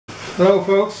Hello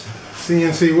folks,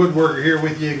 CNC Woodworker here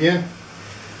with you again.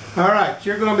 Alright,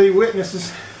 you're going to be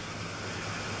witnesses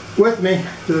with me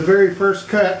to the very first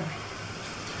cut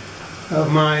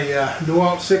of my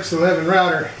Walt 611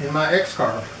 router in my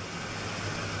X-Carve.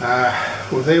 I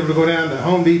was able to go down to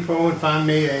Home Depot and find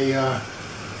me a, I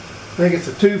think it's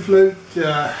a 2-flute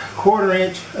 1/4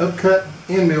 inch upcut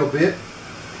end mill bit.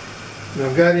 And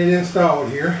I've got it installed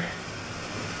here.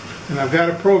 And I've got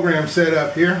a program set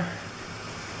up here.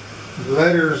 The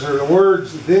letters or the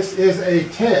words, this is a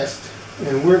test,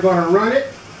 and we're going to run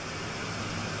it.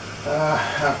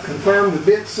 I've confirmed the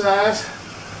bit size,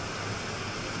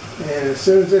 and as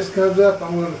soon as this comes up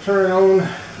I'm going to turn on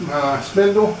my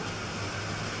spindle,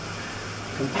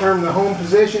 confirm the home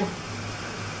position,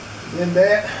 then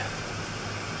that,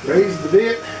 raise the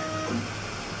bit,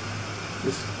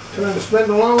 just turn the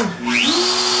spindle on, and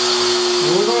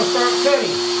we're going to start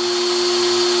cutting.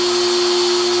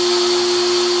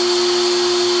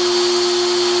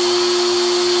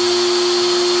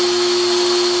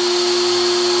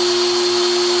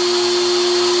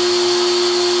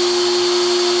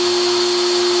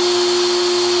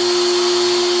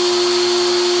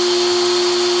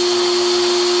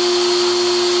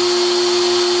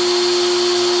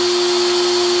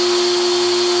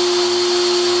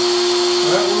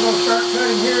 Start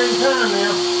cutting here in time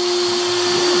now.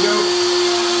 Here we go.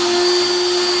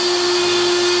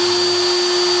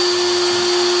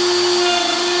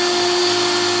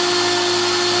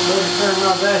 I'm going to turn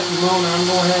my vacuum on, and I'm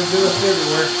going to have dust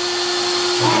everywhere.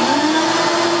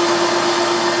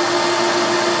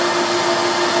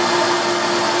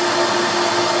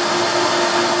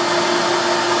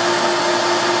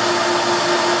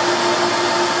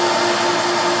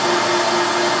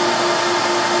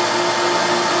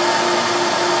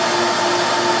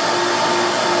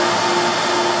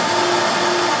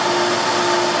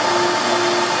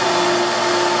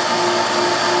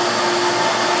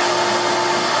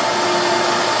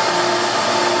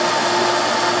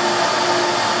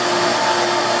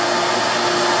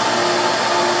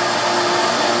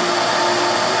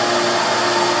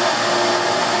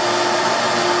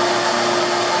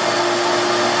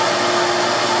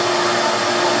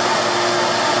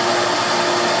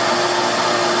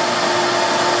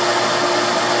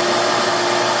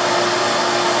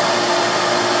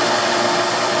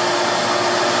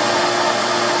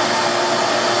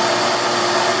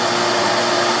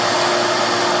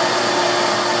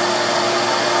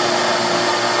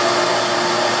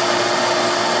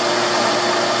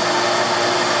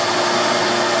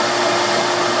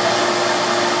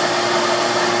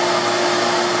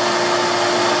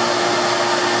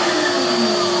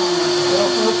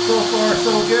 So far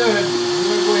so good. I'm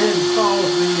going to go ahead and pause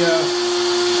the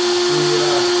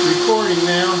recording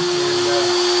now, and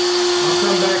I'll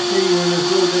come back to you when there's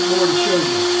a little bit more to show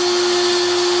you.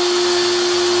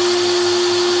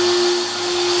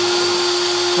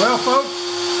 Well folks,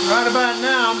 right about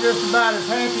now I'm just about as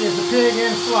happy as a pig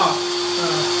in slop.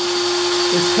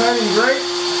 It's cutting great.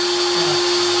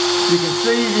 You can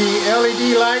see the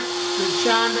LED lights that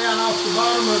shine down off the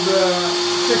bottom of the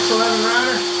 611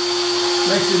 router.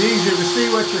 Makes it easier to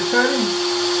see what you're cutting.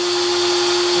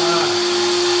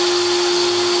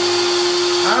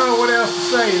 I don't know what else to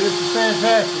say. This is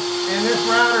fantastic. And this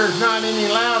router is not any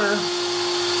louder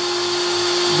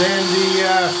than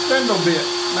the spindle bit.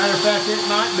 Matter of fact, it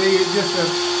might be just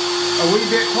a wee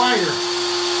bit quieter.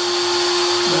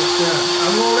 But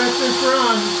I'm going to let this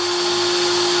run.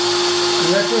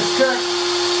 Let this cut.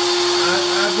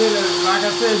 I did like I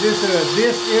said, this is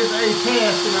a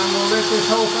test, and I'm going to let this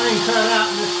whole thing cut out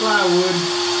in this plywood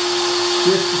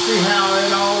just to see how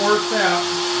it all works out.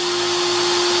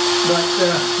 But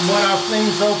from what I've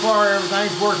seen so far,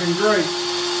 everything's working great.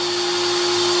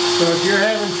 So if you're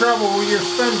having trouble with your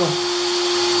spindle,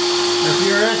 if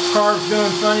your X-Carve's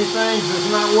doing funny things, it's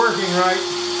not working right,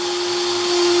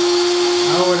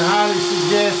 I would highly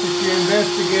suggest that you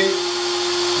investigate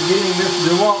getting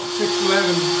this Walt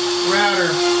 611 router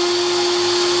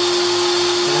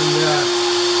and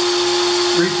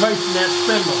replacing that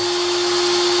spindle.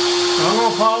 So I'm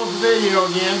going to pause the video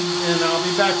again, and I'll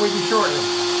be back with you shortly.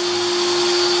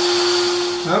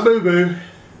 Hi boo-boo.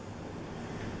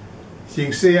 As you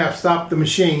can see, I've stopped the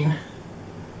machine.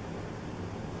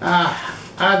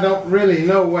 I don't really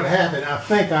know what happened. I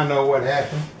think I know what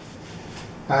happened.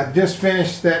 I just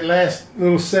finished that last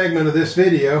little segment of this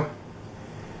video,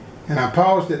 and I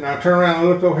paused it, and I turned around and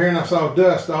looked over here, and I saw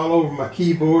dust all over my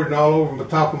keyboard and all over the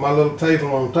top of my little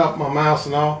table on top of my mouse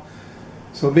and all.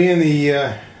 So being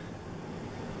the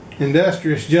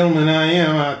industrious gentleman I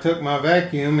am, I took my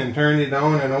vacuum and turned it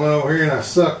on, and I went over here and I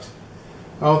sucked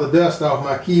all the dust off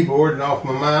my keyboard and off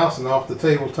my mouse and off the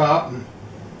tabletop,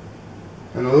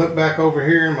 and I look back over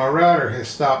here and my router has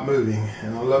stopped moving,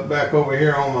 and I look back over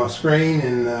here on my screen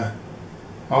and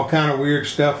all kind of weird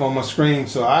stuff on my screen,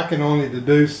 so I can only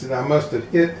deduce that I must have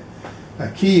hit a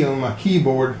key on my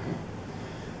keyboard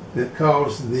that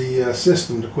caused the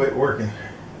system to quit working.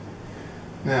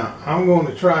 Now I'm going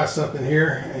to try something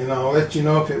here, and I'll let you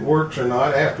know if it works or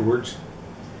not afterwards.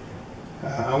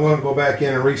 I'm going to go back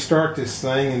in and restart this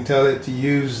thing and tell it to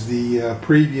use the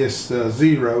previous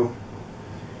 0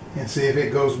 and see if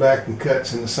it goes back and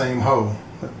cuts in the same hole.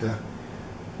 But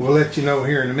we'll let you know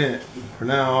here in a minute. For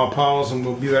now, I'll pause and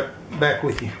we'll be right back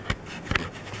with you.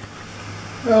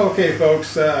 Okay,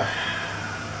 folks,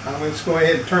 I'm going to go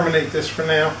ahead and terminate this for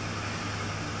now.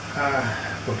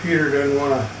 Computer doesn't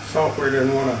want to, software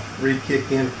doesn't want to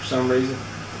re-kick in for some reason.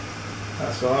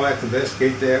 So I'll have to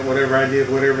investigate that. Whatever I did,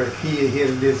 whatever key I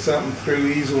hit, did something, threw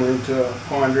easel into a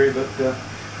quandary. But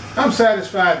I'm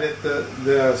satisfied that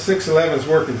the 611 is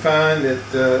working fine, that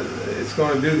it's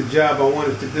going to do the job I want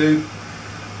it to do.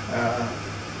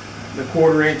 The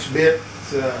 1/4 inch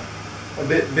bit's a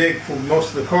bit big for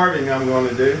most of the carving I'm going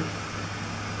to do,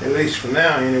 at least for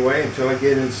now anyway, until I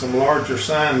get into some larger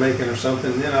sign making or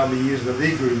something. Then I'll be using a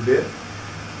V-groove bit.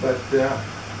 But the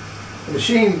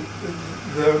machine,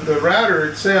 the router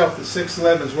itself, the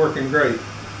 611 is working great.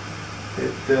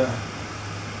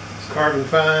 It's carving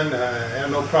fine. I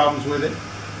have no problems with it.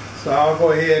 So I'll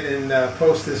go ahead and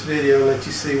post this video, let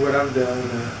you see what I've done,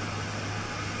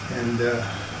 and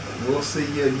we'll see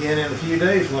you again in a few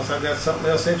days once I've got something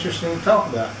else interesting to talk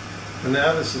about. For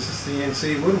now, this is the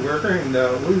CNC Woodworker, and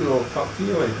we will talk to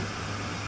you later.